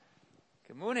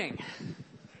Good morning.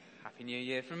 Happy New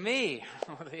Year from me.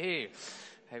 What are you?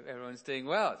 Hope everyone's doing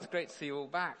well. It's great to see you all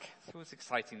back. It's always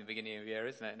exciting the beginning of the year,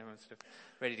 isn't it? And everyone's sort of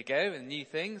ready to go and new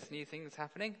things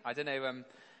happening. I don't know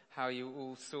how you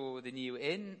all saw the new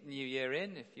year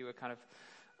in, if you were kind of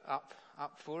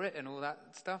up for it and all that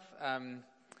stuff.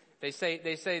 They say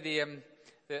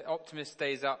the optimist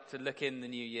stays up to look in the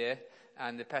new year,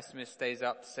 and the pessimist stays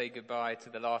up to say goodbye to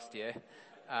the last year.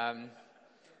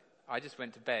 I just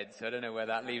went to bed, so I don't know where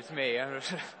that leaves me.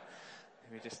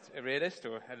 Maybe just a realist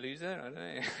or a loser, I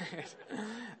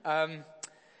don't know.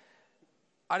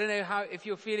 I don't know if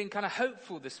you're feeling kind of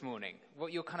hopeful this morning,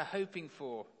 what you're kind of hoping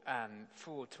for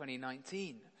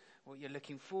 2019, what you're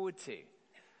looking forward to.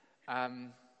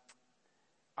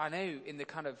 I know in the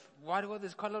kind of wider world,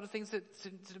 there's quite a lot of things that's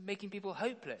sort of making people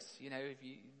hopeless. You know, if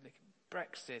you look at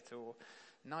Brexit or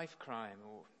knife crime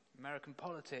or American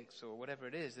politics or whatever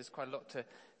it is, there's quite a lot to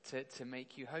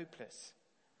make you hopeless.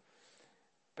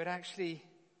 But actually,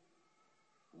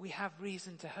 we have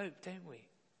reason to hope, don't we?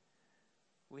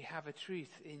 We have a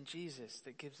truth in Jesus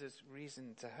that gives us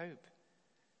reason to hope,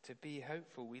 to be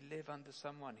hopeful. We live under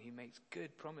someone who makes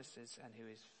good promises and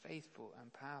who is faithful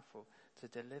and powerful to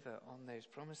deliver on those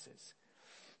promises.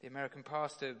 The American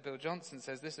pastor Bill Johnson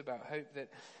says this about hope, that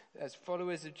as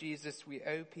followers of Jesus, we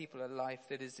owe people a life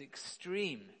that is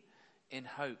extreme in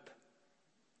hope.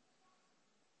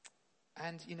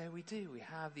 And, you know, we do. We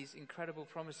have these incredible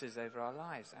promises over our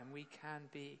lives, and we can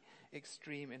be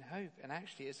extreme in hope. And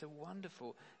actually, it's a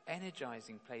wonderful,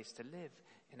 energizing place to live,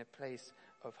 in a place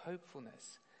of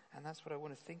hopefulness. And that's what I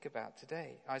want to think about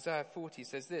today. Isaiah 40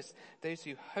 says this: those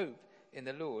who hope in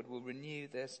the Lord will renew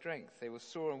their strength. They will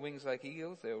soar on wings like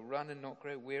eagles. They will run and not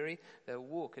grow weary. They'll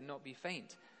walk and not be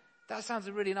faint. That sounds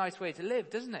a really nice way to live,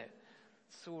 doesn't it?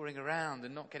 Soaring around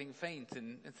and not getting faint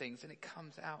and things. And it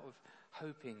comes out of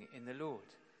hoping in the Lord.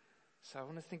 So I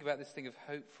want to think about this thing of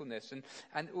hopefulness.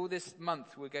 And all this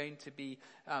month we're going to be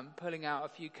pulling out a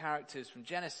few characters from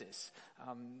Genesis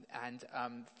and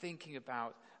thinking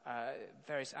about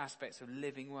various aspects of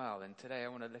living well. And today I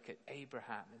want to look at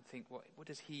Abraham and think, what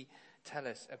does he tell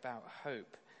us about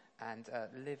hope and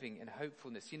living in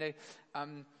hopefulness? You know,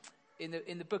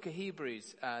 in the book of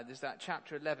Hebrews, there's that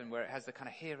chapter 11 where it has the kind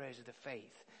of heroes of the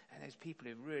faith. And those people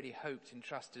who really hoped and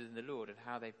trusted in the Lord and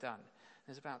how they've done.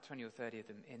 There's about 20 or 30 of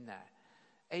them in there.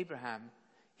 Abraham,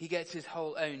 he gets his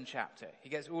whole own chapter. He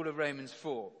gets all of Romans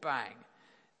 4. Bang.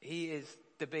 He is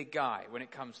the big guy when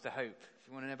it comes to hope. If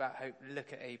you want to know about hope,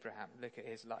 look at Abraham. Look at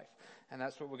his life. And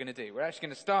that's what we're going to do. We're actually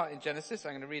going to start in Genesis.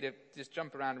 I'm going to just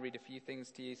jump around and read a few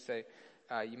things to you. So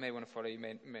you may want to follow, you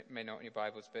may not in your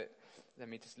Bibles, but let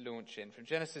me just launch in. From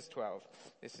Genesis 12,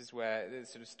 this is where the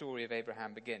sort of story of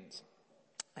Abraham begins.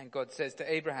 And God says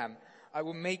to Abraham, I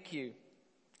will make you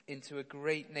into a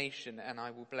great nation, and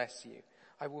I will bless you.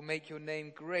 I will make your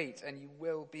name great, and you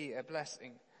will be a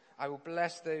blessing. I will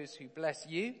bless those who bless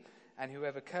you, and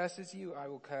whoever curses you, I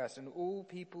will curse. And all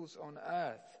peoples on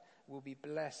earth will be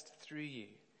blessed through you.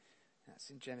 That's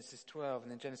in Genesis 12.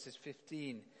 And then Genesis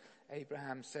 15,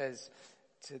 Abraham says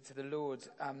to the Lord,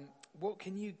 what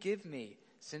can you give me,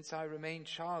 since I remain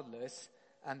childless,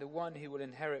 and the one who will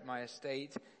inherit my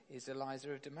estate is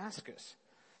Eliezer of Damascus?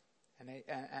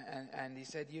 And he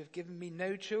said, you have given me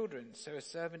no children, so a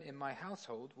servant in my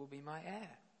household will be my heir.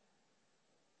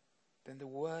 Then the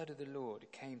word of the Lord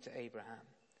came to Abraham.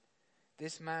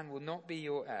 This man will not be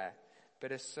your heir,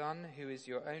 but a son who is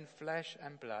your own flesh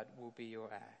and blood will be your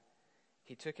heir.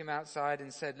 He took him outside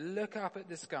and said, look up at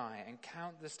the sky and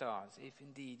count the stars, if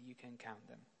indeed you can count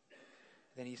them.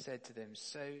 Then he said to them,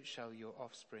 so shall your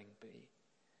offspring be.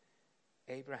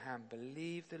 Abraham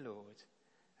believed the Lord,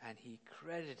 and he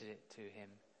credited it to him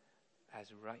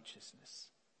as righteousness.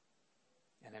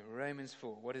 And then Romans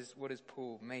 4, what does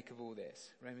Paul make of all this?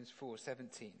 Romans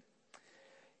 4:17.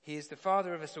 He is the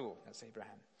father of us all, that's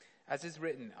Abraham. As is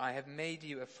written, I have made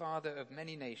you a father of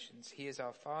many nations. He is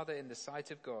our father in the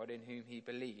sight of God, in whom he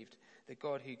believed, the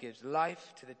God who gives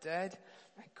life to the dead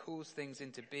and calls things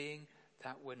into being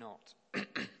that were not.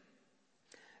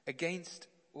 Against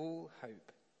all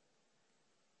hope,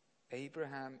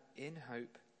 Abraham in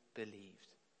hope believed,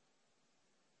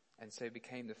 and so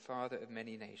became the father of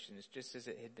many nations, just as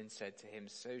it had been said to him,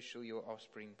 so shall your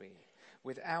offspring be.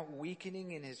 Without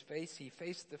weakening in his face, he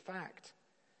faced the fact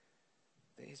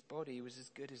that his body was as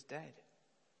good as dead,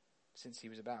 since he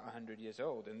was about 100 years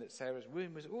old, and that Sarah's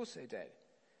womb was also dead.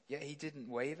 Yet he didn't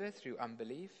waver through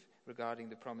unbelief regarding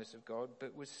the promise of God,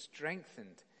 but was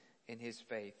strengthened in his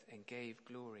faith and gave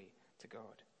glory to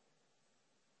God,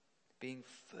 being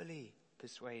fully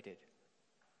persuaded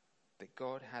that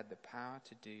God had the power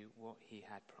to do what he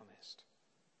had promised.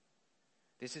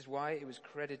 This is why it was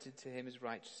credited to him as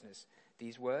righteousness.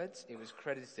 These words, it was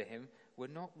credited to him, were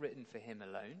not written for him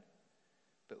alone,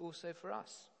 but also for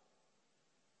us,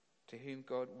 to whom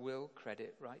God will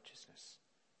credit righteousness.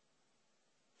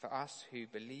 For us who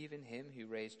believe in him who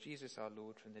raised Jesus our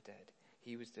Lord from the dead.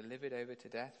 He was delivered over to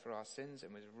death for our sins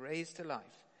and was raised to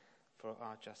life for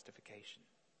our justification.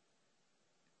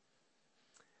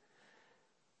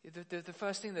 The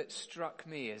first thing that struck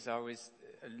me as I was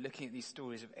looking at these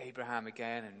stories of Abraham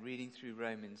again and reading through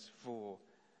Romans 4,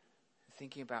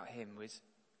 thinking about him, was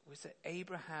that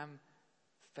Abraham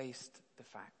faced the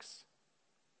facts.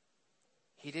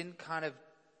 He didn't kind of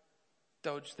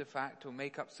dodge the fact or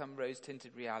make up some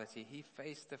rose-tinted reality. He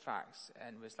faced the facts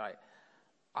and was like,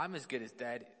 I'm as good as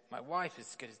dead. My wife is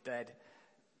as good as dead.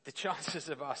 The chances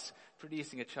of us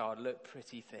producing a child look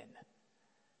pretty thin.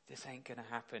 This ain't going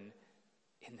to happen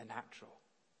in the natural.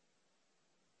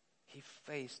 He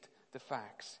faced the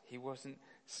facts. He wasn't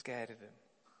scared of them.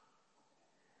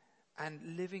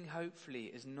 And living hopefully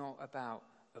is not about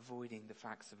avoiding the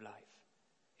facts of life.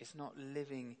 It's not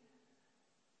living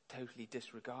totally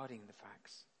disregarding the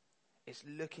facts. It's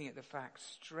looking at the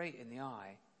facts straight in the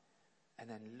eye and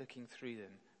then looking through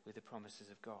them with the promises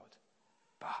of God.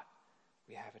 But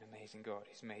we have an amazing God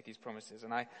who's made these promises.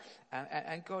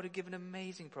 And God had given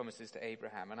amazing promises to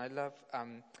Abraham. And I love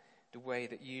the way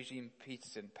that Eugene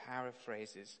Peterson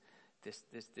paraphrases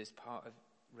this part of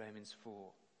Romans 4.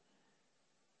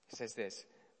 He says this: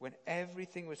 when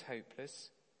everything was hopeless,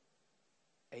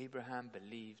 Abraham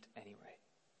believed anyway,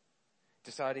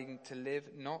 deciding to live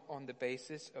not on the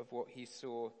basis of what he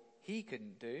saw he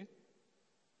couldn't do,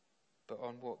 but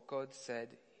on what God said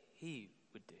he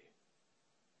would do.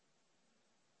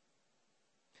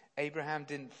 Abraham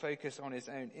didn't focus on his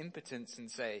own impotence and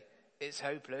say, it's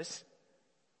hopeless.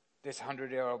 This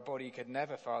 100-year-old body could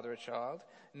never father a child.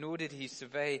 Nor did he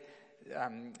survey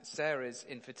Sarah's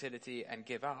infertility and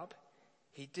give up.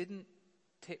 He didn't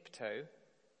tiptoe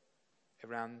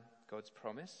around God's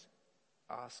promise,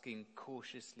 asking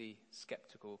cautiously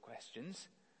skeptical questions.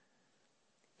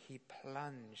 He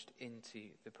plunged into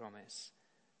the promise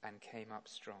and came up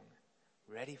strong,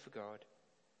 ready for God,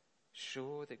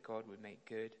 sure that God would make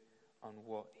good on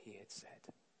what he had said.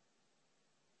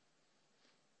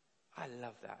 I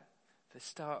love that. The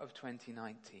start of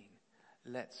 2019,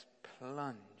 let's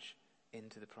plunge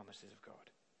into the promises of God.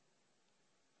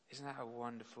 Isn't that a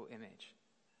wonderful image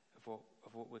of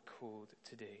what we're called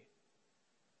to do?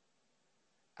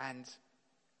 And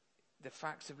the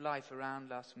facts of life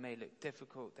around us may look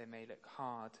difficult, they may look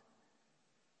hard,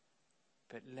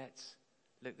 but let's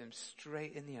look them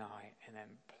straight in the eye and then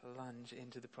plunge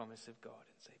into the promise of God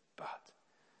and say, but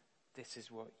this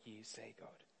is what you say, God.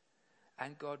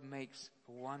 And God makes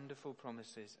wonderful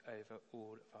promises over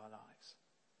all of our lives.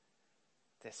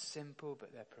 They're simple,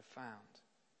 but they're profound.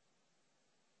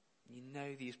 You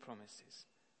know these promises.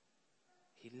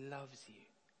 He loves you.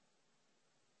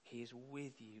 He is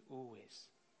with you always.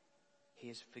 He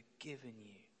has forgiven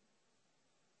you.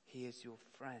 He is your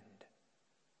friend.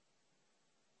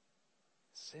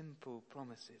 Simple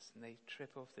promises, and they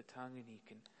trip off the tongue and you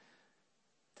can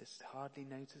just hardly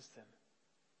notice them.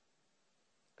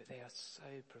 But they are so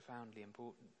profoundly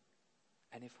important.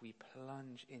 And if we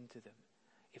plunge into them,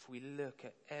 if we look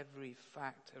at every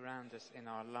fact around us in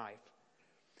our life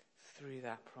through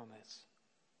that promise,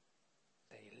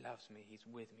 that he loves me, he's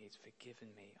with me, he's forgiven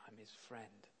me, I'm his friend,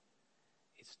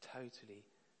 it's totally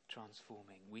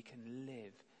transforming. We can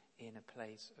live in a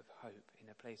place of hope, in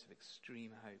a place of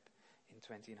extreme hope in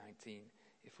 2019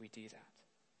 if we do that.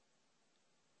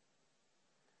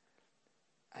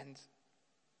 And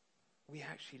we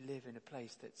actually live in a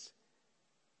place that's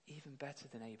even better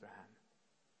than Abraham,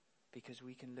 because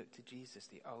we can look to Jesus,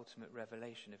 the ultimate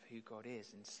revelation of who God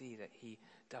is, and see that he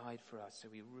died for us so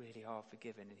we really are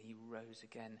forgiven, and he rose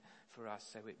again for us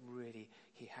so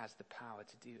he has the power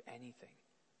to do anything.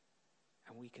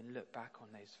 And we can look back on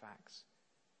those facts.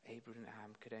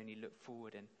 Abraham could only look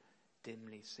forward and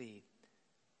dimly see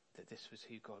that this was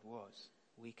who God was.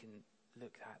 We can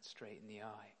look that straight in the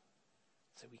eye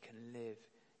so we can live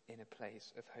in a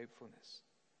place of hopefulness.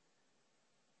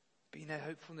 But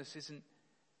hopefulness isn't,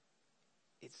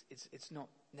 it's not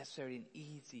necessarily an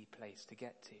easy place to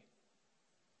get to.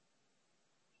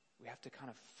 We have to kind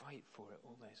of fight for it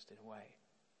almost in a way.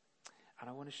 And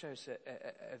I want to show us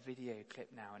a video clip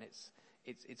now, and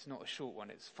it's not a short one,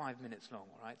 it's 5 minutes long,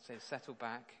 all right? So settle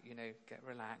back, get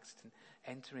relaxed and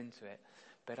enter into it.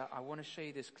 But I want to show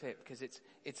you this clip because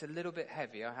it's a little bit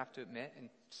heavy, I have to admit, and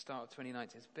start of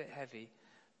 2019, it's a bit heavy,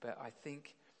 but I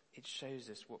think it shows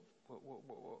us what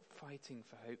fighting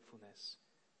for hopefulness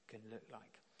can look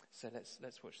like. So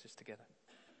let's watch this together.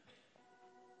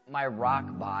 My rock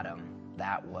bottom,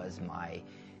 that was my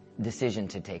decision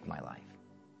to take my life.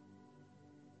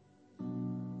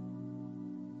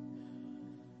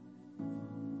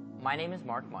 My name is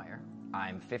Mark Meyer.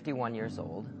 I'm 51 years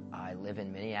old. I live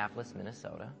in Minneapolis,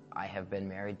 Minnesota. I have been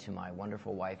married to my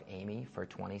wonderful wife, Amy, for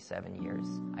 27 years.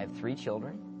 I have 3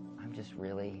 children. I'm just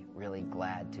really, really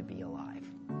glad to be alive.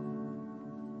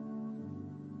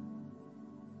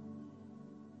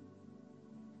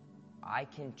 I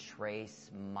can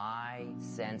trace my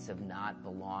sense of not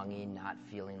belonging, not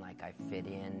feeling like I fit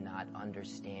in, not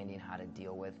understanding how to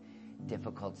deal with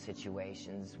difficult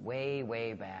situations way,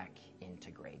 way back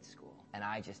into grade school. And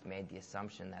I just made the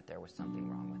assumption that there was something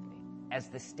wrong with me. As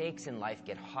the stakes in life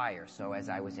get higher, so as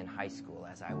I was in high school,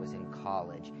 as I was in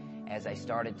college, as I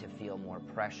started to feel more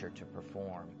pressure to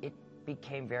perform, it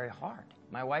became very hard.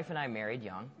 My wife and I married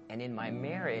young, and in my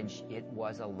marriage, it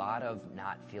was a lot of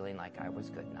not feeling like I was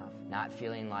good enough, not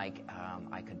feeling like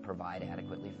I could provide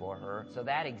adequately for her. So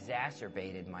that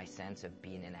exacerbated my sense of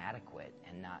being inadequate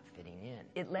and not fitting in.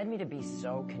 It led me to be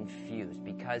so confused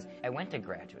because I went to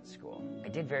graduate school. I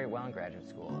did very well in graduate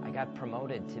school. I got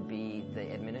promoted to be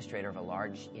the administrator of a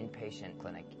large inpatient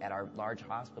clinic at our large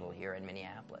hospital here in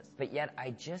Minneapolis. But yet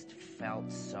I just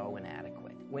felt so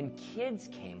inadequate. When kids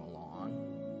came along,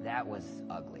 that was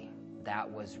ugly. That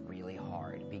was really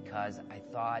hard because I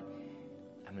thought,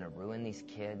 I'm going to ruin these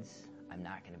kids. I'm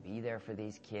not going to be there for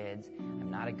these kids.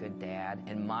 I'm not a good dad.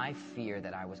 And my fear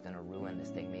that I was going to ruin this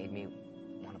thing made me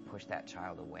want to push that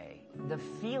child away. The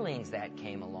feelings that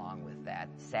came along with that,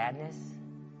 sadness,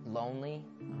 lonely,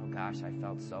 oh gosh, I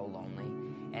felt so lonely.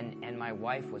 And my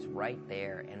wife was right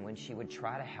there, and when she would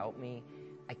try to help me,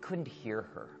 I couldn't hear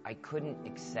her. I couldn't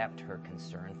accept her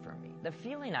concern for me. The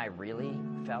feeling I really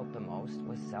felt the most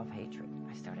was self-hatred.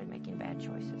 I started making bad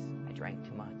choices. I drank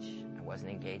too much. I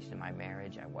wasn't engaged in my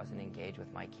marriage. I wasn't engaged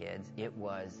with my kids. It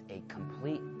was a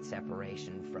complete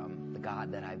separation from the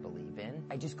God that I believe in.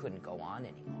 I just couldn't go on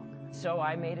any longer. So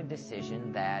I made a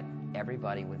decision that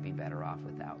everybody would be better off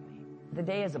without me. The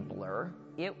day is a blur.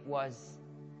 It was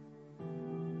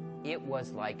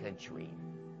like a dream.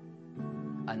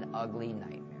 An ugly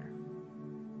nightmare.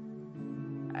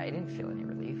 I didn't feel any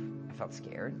relief. I felt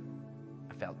scared.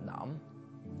 I felt numb.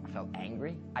 I felt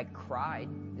angry. I cried.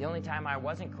 The only time I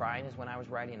wasn't crying is when I was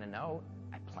writing a note.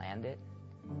 I planned it.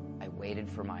 I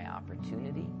waited for my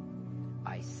opportunity.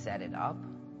 I set it up.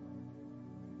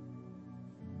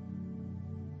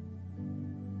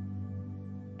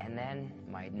 And then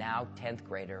my now 10th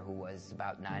grader, who was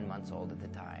about 9 months old at the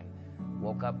time,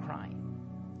 woke up crying.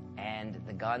 And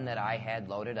the gun that I had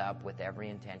loaded up with every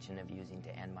intention of using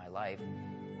to end my life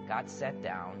got set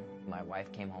down. My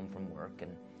wife came home from work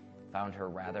and found her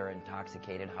rather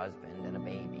intoxicated husband and a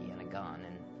baby and a gun,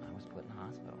 and I was put in the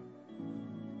hospital.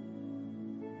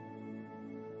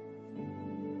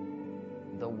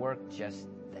 The work just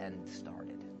then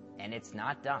started, and it's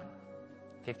not done.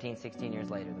 15, 16 years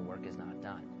later, the work is not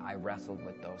done. I wrestled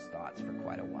with those thoughts for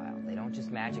quite a while. They don't just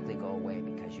magically go away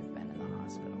because you've been in the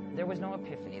hospital. There was no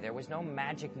epiphany. There was no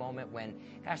magic moment when,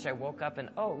 gosh, I woke up and,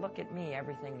 oh, look at me,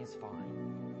 everything is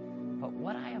fine. But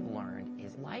what I have learned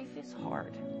is life is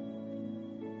hard.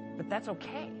 But that's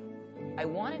okay. I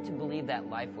wanted to believe that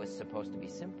life was supposed to be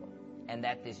simple, and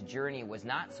that this journey was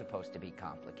not supposed to be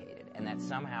complicated, and that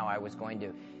somehow I was going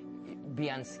to be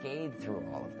unscathed through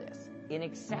all of this. In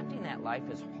accepting that life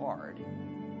is hard,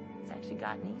 it's actually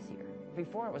gotten easier.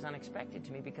 Before, it was unexpected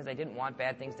to me because I didn't want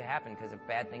bad things to happen, because if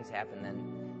bad things happen,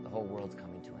 then the whole world's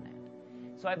coming to an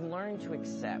end. So I've learned to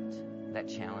accept that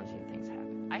challenging things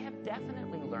happen. I have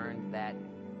definitely learned that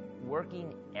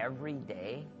working every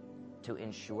day to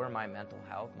ensure my mental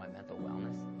health, my mental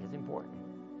wellness is important.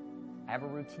 I have a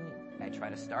routine. I try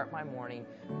to start my morning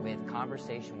with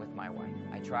conversation with my wife.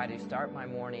 I try to start my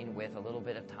morning with a little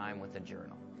bit of time with a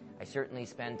journal. I certainly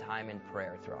spend time in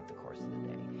prayer throughout the course of the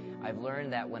day. I've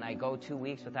learned that when I go 2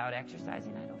 weeks without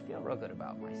exercising, I don't feel real good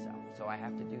about myself, so I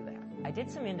have to do that. I did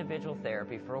some individual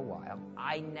therapy for a while.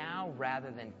 I now,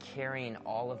 rather than carrying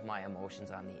all of my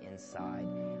emotions on the inside,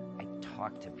 I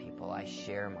talk to people. I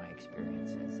share my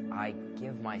experiences. I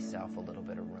give myself a little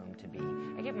bit of room to be.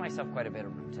 I give myself quite a bit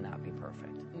of room to not be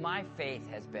perfect. My faith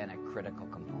has been a critical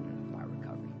component of my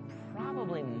recovery.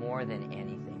 Probably more than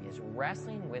anything is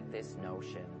wrestling with this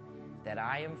notion that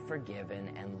I am forgiven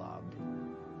and loved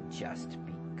just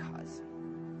because.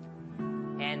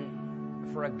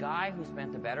 And for a guy who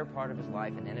spent the better part of his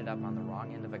life and ended up on the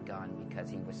wrong end of a gun because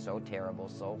he was so terrible,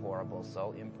 so horrible,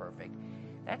 so imperfect,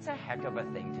 that's a heck of a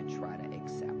thing to try to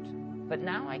accept. But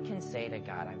now I can say to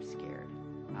God, I'm scared.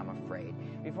 I'm afraid.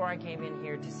 Before I came in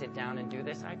here to sit down and do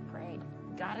this, I prayed.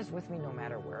 God is with me no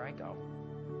matter where I go.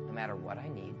 No matter what I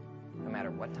need, no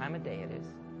matter what time of day it is.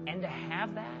 And to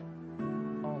have that,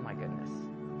 oh my goodness,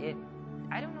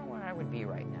 I don't know where I would be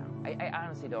right now. I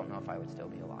honestly don't know if I would still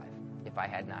be alive if I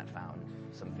had not found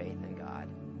some faith in God.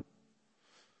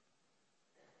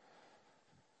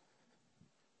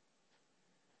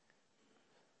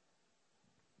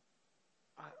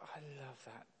 I love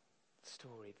that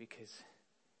story because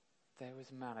there was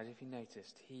a man, I don't know if you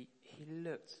noticed, he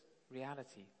looked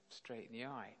reality straight in the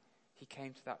eye. He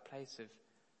came to that place of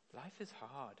life is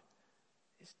hard,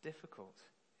 it's difficult,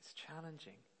 it's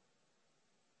challenging.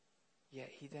 Yet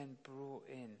he then brought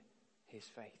in his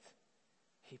faith.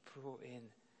 He brought in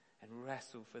and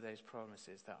wrestled for those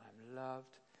promises that I'm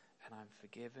loved and I'm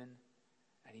forgiven.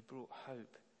 And he brought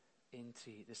hope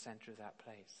into the center of that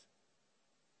place.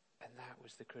 And that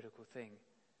was the critical thing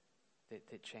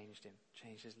that changed him,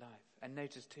 changed his life. And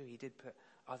notice too, he did put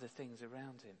other things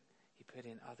around him. He put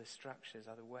in other structures,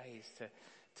 other ways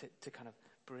to kind of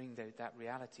bring that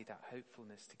reality, that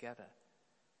hopefulness together.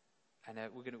 And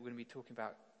we're going to be talking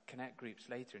about connect groups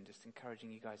later and just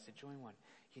encouraging you guys to join one.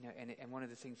 And one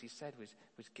of the things he said was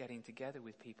getting together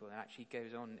with people, and actually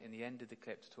goes on in the end of the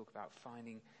clip to talk about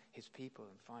finding his people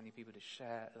and finding people to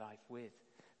share life with,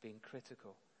 being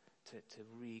critical to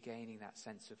regaining that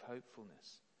sense of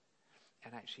hopefulness.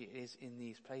 And actually it is in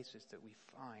these places that we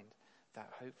find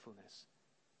that hopefulness.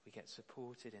 We get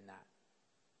supported in that.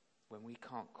 When we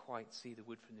can't quite see the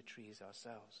wood from the trees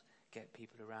ourselves, get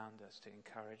people around us to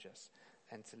encourage us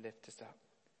and to lift us up.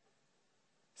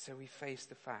 So we face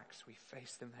the facts, we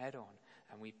face them head on,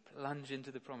 and we plunge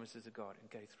into the promises of God and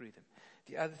go through them.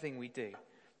 The other thing we do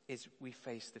is we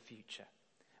face the future.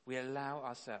 We allow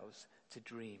ourselves to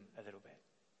dream a little bit.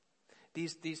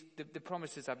 The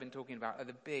promises I've been talking about are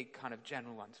the big kind of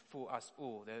general ones for us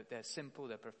all. They're simple,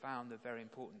 they're profound, they're very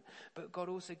important. But God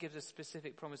also gives us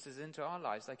specific promises into our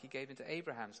lives, like he gave into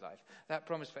Abraham's life. That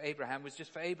promise for Abraham was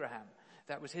just for Abraham.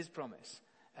 That was his promise.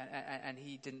 And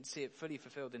he didn't see it fully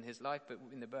fulfilled in his life, but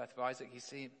in the birth of Isaac, he's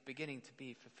seeing it beginning to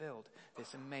be fulfilled,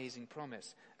 this amazing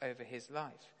promise over his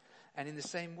life. And in the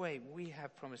same way, we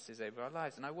have promises over our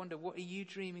lives. And I wonder, what are you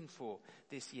dreaming for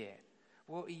this year?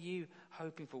 What are you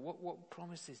hoping for? What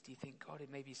promises do you think God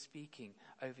may be speaking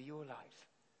over your life?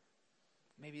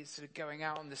 Maybe it's sort of going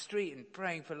out on the street and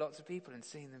praying for lots of people and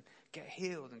seeing them get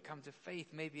healed and come to faith.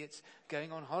 Maybe it's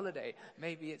going on holiday.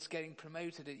 Maybe it's getting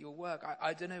promoted at your work.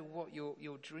 I don't know what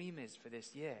your dream is for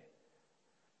this year.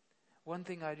 One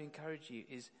thing I'd encourage you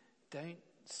is don't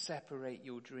separate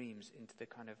your dreams into the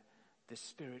kind of the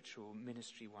spiritual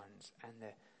ministry ones and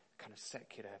the kind of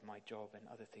secular, my job and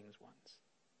other things ones.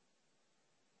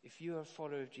 If you are a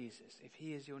follower of Jesus, if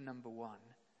he is your number one,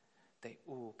 they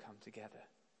all come together.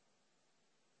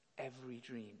 Every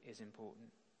dream is important.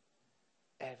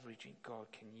 Every dream God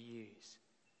can use.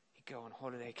 You go on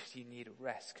holiday because you need a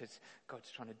rest, because God's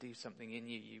trying to do something in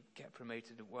you. You get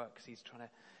promoted at work because he's trying to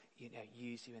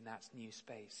use you in that new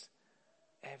space.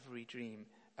 Every dream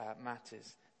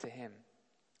matters to him.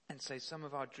 And so some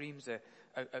of our dreams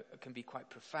can be quite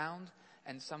profound,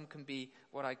 and some can be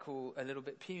what I call a little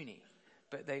bit puny.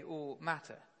 But they all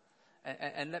matter.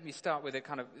 And let me start with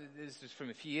this was from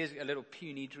a few years ago, a little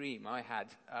puny dream I had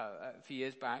a few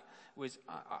years back, was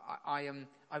I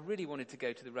really wanted to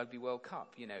go to the Rugby World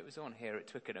Cup. It was on here at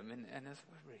Twickenham, and I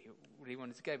really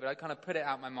wanted to go, but I kind of put it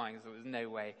out of my mind because there was no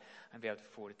way I'd be able to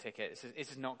afford a ticket.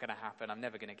 This is not going to happen. I'm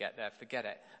never going to get there. Forget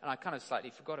it. And I kind of slightly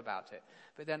forgot about it.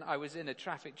 But then I was in a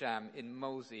traffic jam in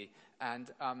Molesey, and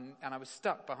I was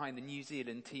stuck behind the New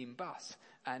Zealand team bus.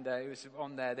 And it was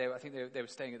on there. I think they were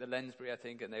staying at the Lensbury,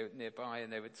 and they were nearby,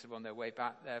 and they were sort of on their way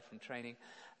back there from training.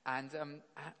 And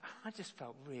I just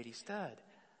felt really stirred.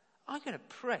 I'm going to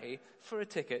pray for a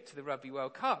ticket to the Rugby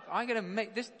World Cup. I'm going to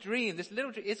make this dream, this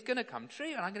little dream, it's going to come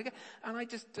true. And I'm going to go. And I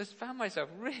just found myself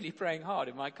really praying hard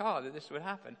in my car that this would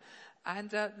happen.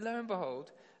 And lo and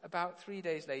behold, about 3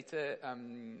 days later,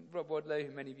 Rob Wadlow,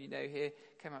 who many of you know here,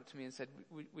 came up to me and said,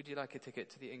 would you like a ticket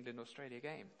to the England-Australia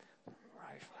game?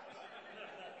 Right.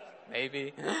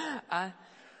 Maybe.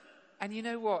 And you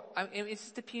know what? It's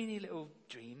just a puny little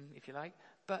dream, if you like,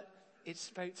 but it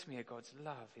spoke to me of God's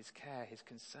love, his care, his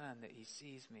concern that he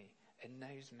sees me and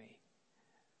knows me.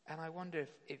 And I wonder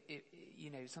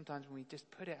if sometimes when we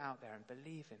just put it out there and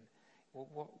believe him,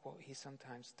 what he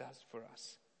sometimes does for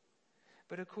us.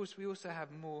 But of course, we also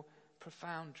have more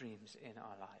profound dreams in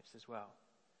our lives as well.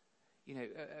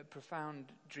 A profound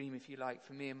dream, if you like,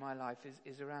 for me in my life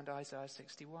is around Isaiah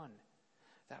 61.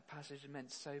 That passage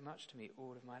meant so much to me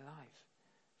all of my life,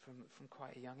 from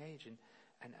quite a young age,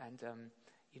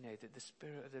 that the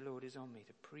Spirit of the Lord is on me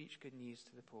to preach good news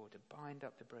to the poor, to bind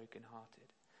up the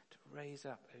brokenhearted, to raise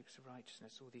up oaks of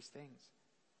righteousness, all these things.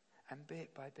 And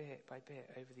bit by bit by bit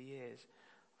over the years,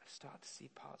 I've started to see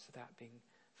parts of that being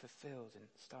fulfilled and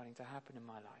starting to happen in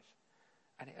my life.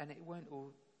 And it won't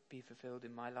all be fulfilled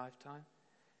in my lifetime,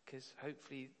 because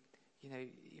hopefully,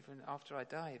 even after I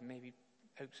die, maybe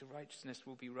Oaks of Righteousness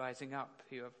will be rising up,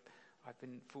 who I've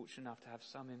been fortunate enough to have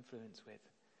some influence with.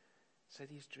 So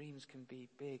these dreams can be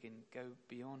big and go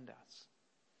beyond us.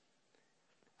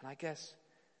 And I guess,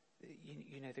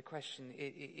 the question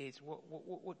is,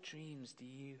 what dreams do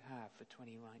you have for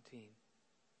 2019?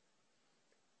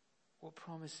 What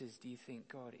promises do you think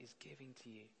God is giving to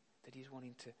you that he's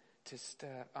wanting to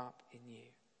stir up in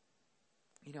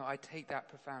you? I take that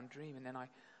profound dream and then I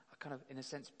kind of, in a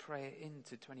sense, pray it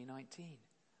into 2019.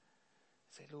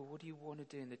 Say, Lord, what do you want to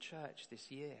do in the church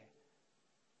this year?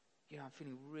 I'm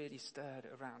feeling really stirred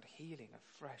around healing,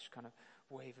 a fresh kind of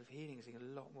wave of healing, seeing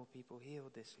a lot more people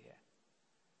healed this year.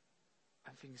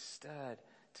 I'm feeling stirred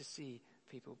to see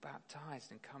people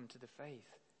baptized and come to the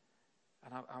faith.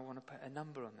 And I want to put a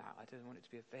number on that. I don't want it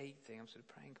to be a vague thing. I'm sort of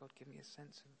praying, God, give me a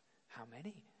sense of how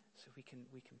many, so we can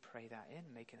pray that in,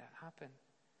 making that happen.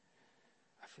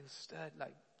 I feel stirred,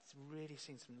 like really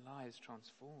seeing some lives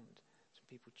transformed, some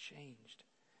people changed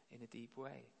in a deep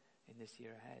way in this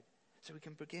year ahead. So we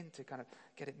can begin to kind of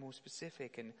get it more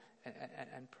specific and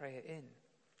pray it in.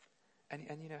 And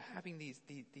having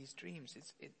these dreams,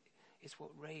 it's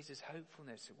what raises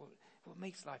hopefulness, what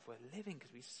makes life worth living,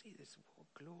 because we see this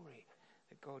glory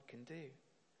that God can do.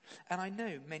 And I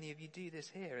know many of you do this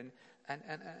here, and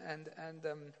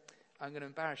I'm going to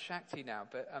embarrass Shakti now,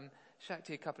 but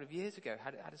Shakti a couple of years ago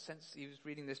had a sense, he was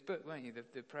reading this book, weren't you,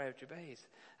 the Prayer of Jabez,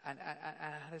 and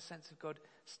had a sense of God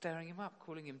stirring him up,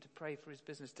 calling him to pray for his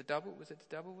business to double. Was it to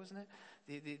double, wasn't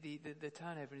it? The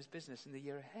turnover in his business in the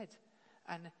year ahead,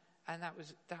 and that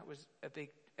was a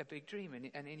big dream,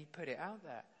 and he put it out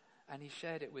there, and he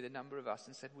shared it with a number of us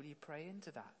and said, will you pray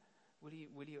into that? Will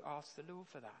you ask the Lord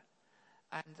for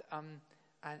that?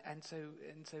 And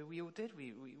so we all did.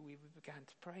 We began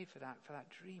to pray for that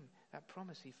dream, that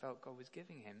promise he felt God was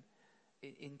giving him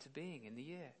into being in the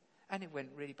year. And it went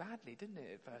really badly, didn't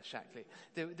it, Shakti?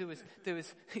 There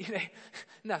was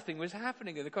nothing was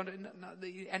happening in the contract,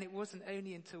 and it wasn't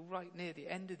only until right near the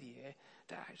end of the year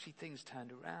that actually things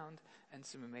turned around and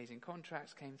some amazing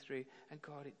contracts came through, and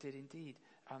God, it did indeed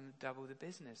double the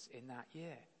business in that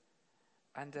year.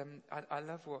 And I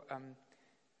love what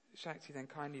Shakti then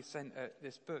kindly sent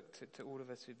this book to all of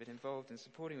us who've been involved in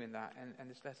supporting him in that, and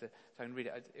this letter, so I can read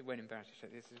it. It won't embarrass you,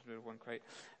 Shakti. This is one quote.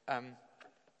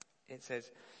 It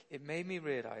says, "It made me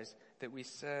realize that we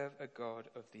serve a God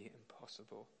of the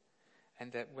impossible,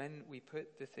 and that when we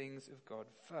put the things of God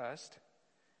first,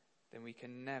 then we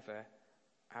can never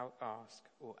out-ask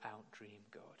or out-dream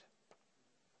God."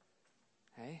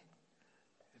 Hey?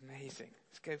 Amazing.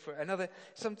 Let's go for another.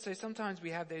 So sometimes we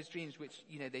have those dreams which,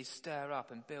 they stir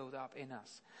up and build up in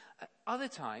us. Other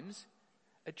times,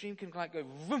 a dream can go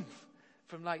woof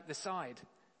from the side,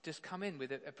 just come in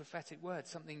with a prophetic word,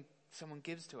 something someone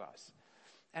gives to us.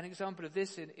 An example of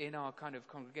this in our kind of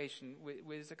congregation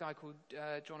was a guy called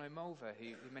John O'Mulver,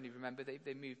 who many remember.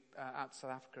 They moved out to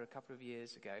South Africa a couple of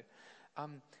years ago.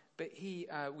 But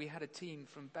we had a team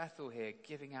from Bethel here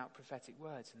giving out prophetic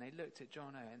words, and they looked at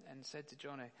Jono and said to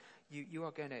Jono, you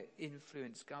are going to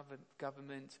influence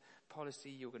government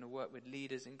policy, you're going to work with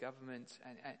leaders in government,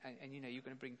 and you're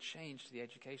going to bring change to the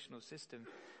educational system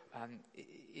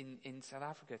in South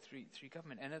Africa through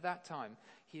government. And at that time,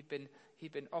 he'd been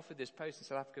offered this post in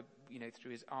South Africa,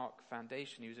 through his ARC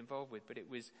Foundation he was involved with, but it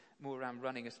was more around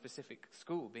running a specific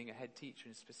school, being a head teacher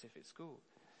in a specific school.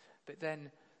 But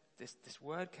then this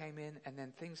word came in, and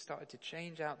then things started to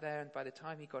change out there, and by the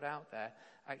time he got out there,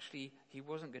 actually he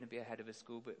wasn't going to be a head of a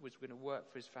school, but was going to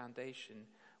work for his foundation,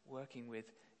 working with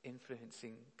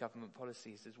influencing government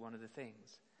policies as one of the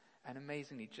things. And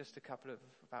amazingly, just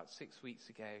about 6 weeks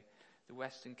ago, the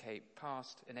Western Cape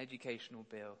passed an educational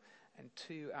bill, and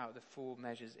 2 out of the 4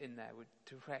 measures in there were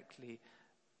directly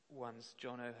ones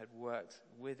Jono had worked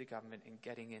with the government in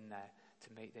getting in there to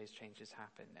make those changes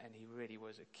happen. And he really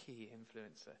was a key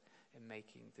influencer in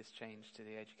making this change to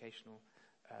the educational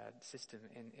system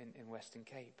in Western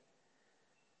Cape.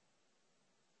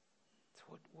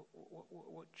 So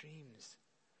what dreams,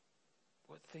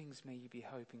 what things may you be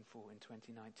hoping for in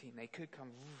 2019? They could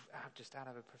come just out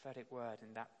of a prophetic word,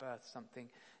 and that birth something.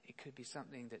 It could be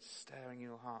something that's stirring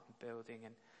your heart and building,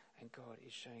 and God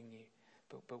is showing you.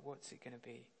 But what's it going to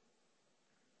be?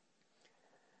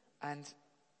 And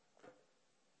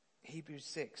Hebrews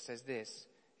 6 says this.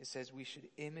 It says, we should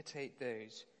imitate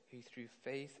those who through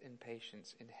faith and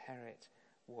patience inherit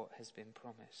what has been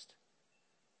promised.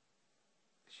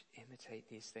 We should imitate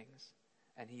these things.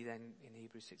 And he then, in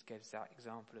Hebrews 6, gives that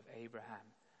example of Abraham,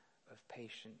 of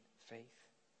patient faith.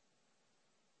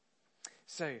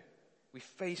 So, we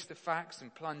face the facts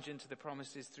and plunge into the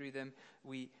promises through them.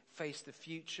 We face the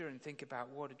future and think about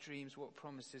what are dreams, what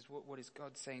promises, what is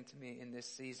God saying to me in this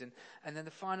season. And then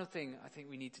the final thing I think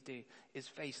we need to do is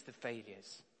face the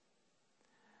failures.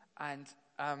 And,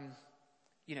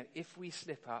 if we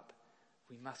slip up,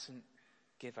 we mustn't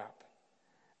give up.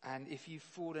 And if you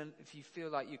feel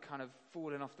like you've kind of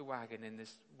fallen off the wagon in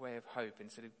this way of hope,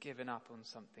 instead of giving up on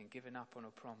something, giving up on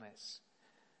a promise,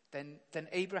 then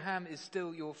Abraham is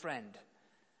still your friend.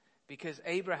 Because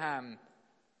Abraham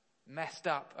messed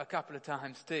up a couple of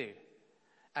times too.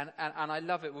 And I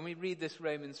love it. When we read this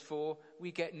Romans 4,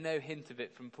 we get no hint of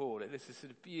it from Paul. This is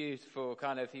sort of beautiful,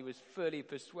 kind of, he was fully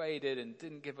persuaded and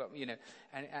didn't give up,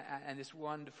 and this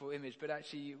wonderful image. But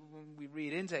actually, when we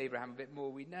read into Abraham a bit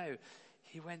more, we know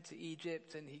he went to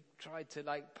Egypt and he tried to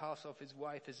pass off his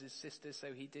wife as his sister so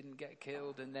he didn't get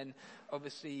killed. And then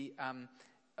obviously,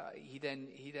 he then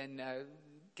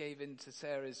gave in to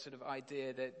Sarah's sort of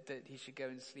idea that he should go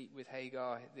and sleep with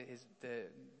Hagar,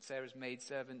 Sarah's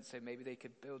maidservant, so maybe they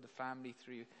could build a family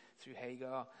through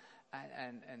Hagar,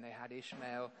 and they had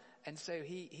Ishmael, and so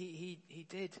he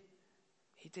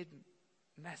did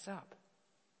mess up.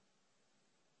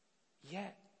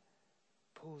 Yet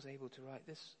Paul's able to write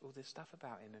all this stuff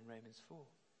about him in Romans 4.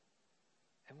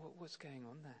 And what's going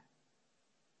on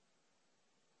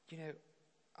there?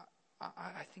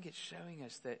 I think it's showing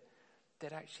us that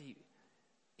actually,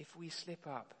 if we slip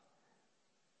up,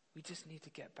 we just need to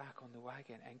get back on the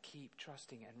wagon and keep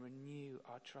trusting and renew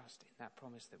our trust in that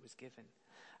promise that was given.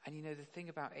 And the thing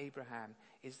about Abraham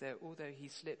is that although he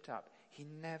slipped up, he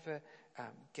never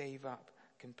gave up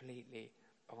completely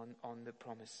on the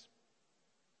promise.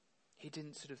 He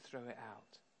didn't sort of throw it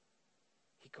out.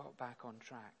 He got back on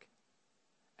track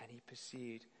and he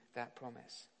pursued that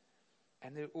promise.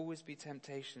 And there'll always be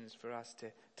temptations for us to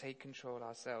take control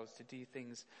ourselves, to do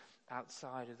things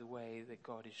outside of the way that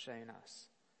God has shown us.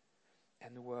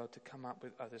 And the world to come up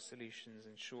with other solutions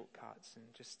and shortcuts and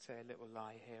just say a little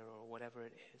lie here or whatever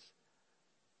it is.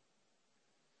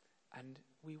 And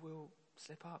we will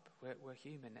slip up. We're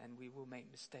human and we will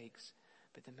make mistakes.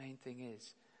 But the main thing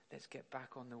is, let's get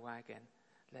back on the wagon.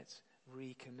 Let's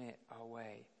recommit our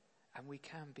way. And we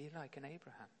can be like an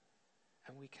Abraham.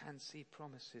 And we can see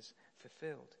promises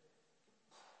fulfilled.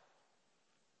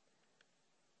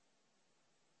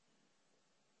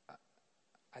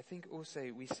 I think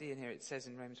also we see in here, it says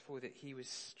in Romans 4 that he was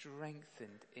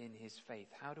strengthened in his faith.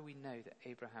 How do we know that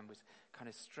Abraham was kind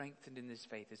of strengthened in his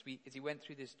faith as he went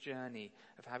through this journey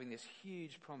of having this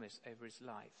huge promise over his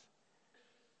life?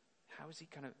 How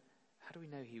do we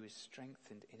know he was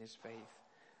strengthened in his faith?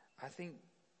 I think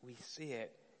we see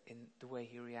it in the way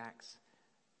he reacts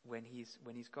when he's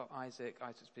got Isaac.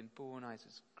 Isaac's been born,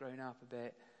 Isaac's grown up a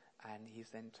bit, and he's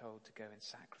then told to go and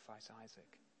sacrifice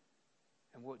Isaac.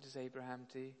 And what does Abraham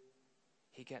do?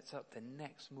 He gets up the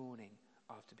next morning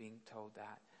after being told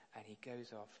that, and he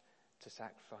goes off to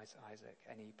sacrifice Isaac,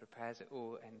 and he prepares it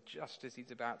all, and just as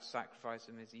he's about to sacrifice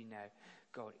him, as you know,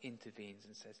 God intervenes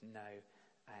and says no,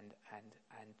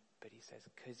 but he says,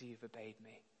 because you've obeyed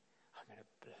me, I'm going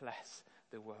to bless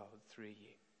the world through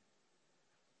you.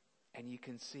 And you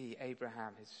can see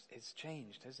Abraham has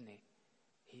changed, hasn't he?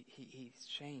 He's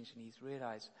changed and he's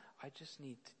realized, I just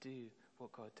need to do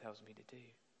what God tells me to do.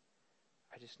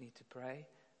 I just need to pray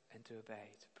and to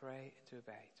obey, to pray and to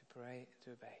obey, to pray and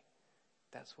to obey.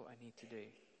 That's what I need to do.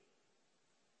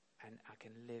 And I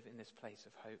can live in this place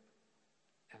of hope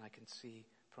and I can see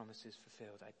promises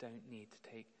fulfilled. I don't need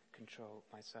to take control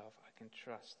myself. I can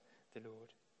trust the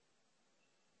Lord.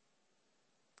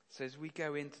 So as we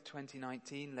go into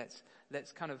 2019,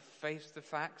 let's kind of face the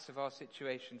facts of our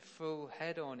situation full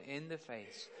head on in the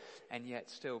face, and yet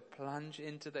still plunge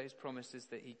into those promises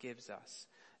that he gives us,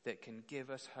 that can give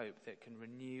us hope, that can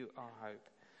renew our hope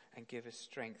and give us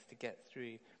strength to get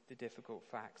through the difficult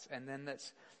facts. And then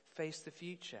let's face the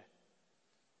future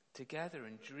together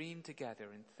and dream together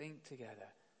and think together.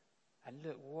 And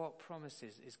look, what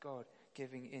promises is God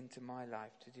giving into my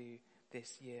life to do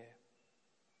this year?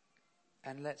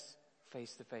 And let's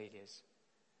face the failures.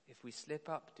 If we slip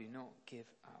up, do not give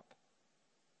up.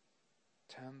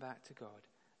 Turn back to God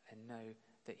and know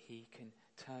that he can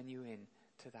turn you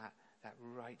into that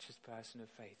righteous person of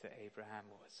faith that Abraham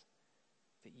was.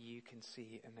 That you can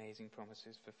see amazing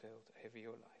promises fulfilled over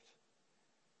your life.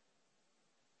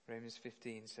 Romans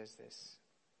 15 says this.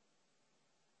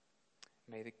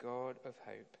 May the God of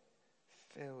hope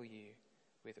fill you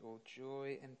with all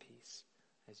joy and peace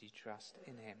as you trust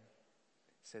in him,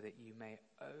 so that you may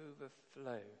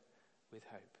overflow with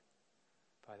hope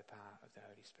by the power of the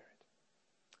Holy Spirit.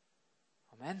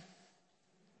 Amen.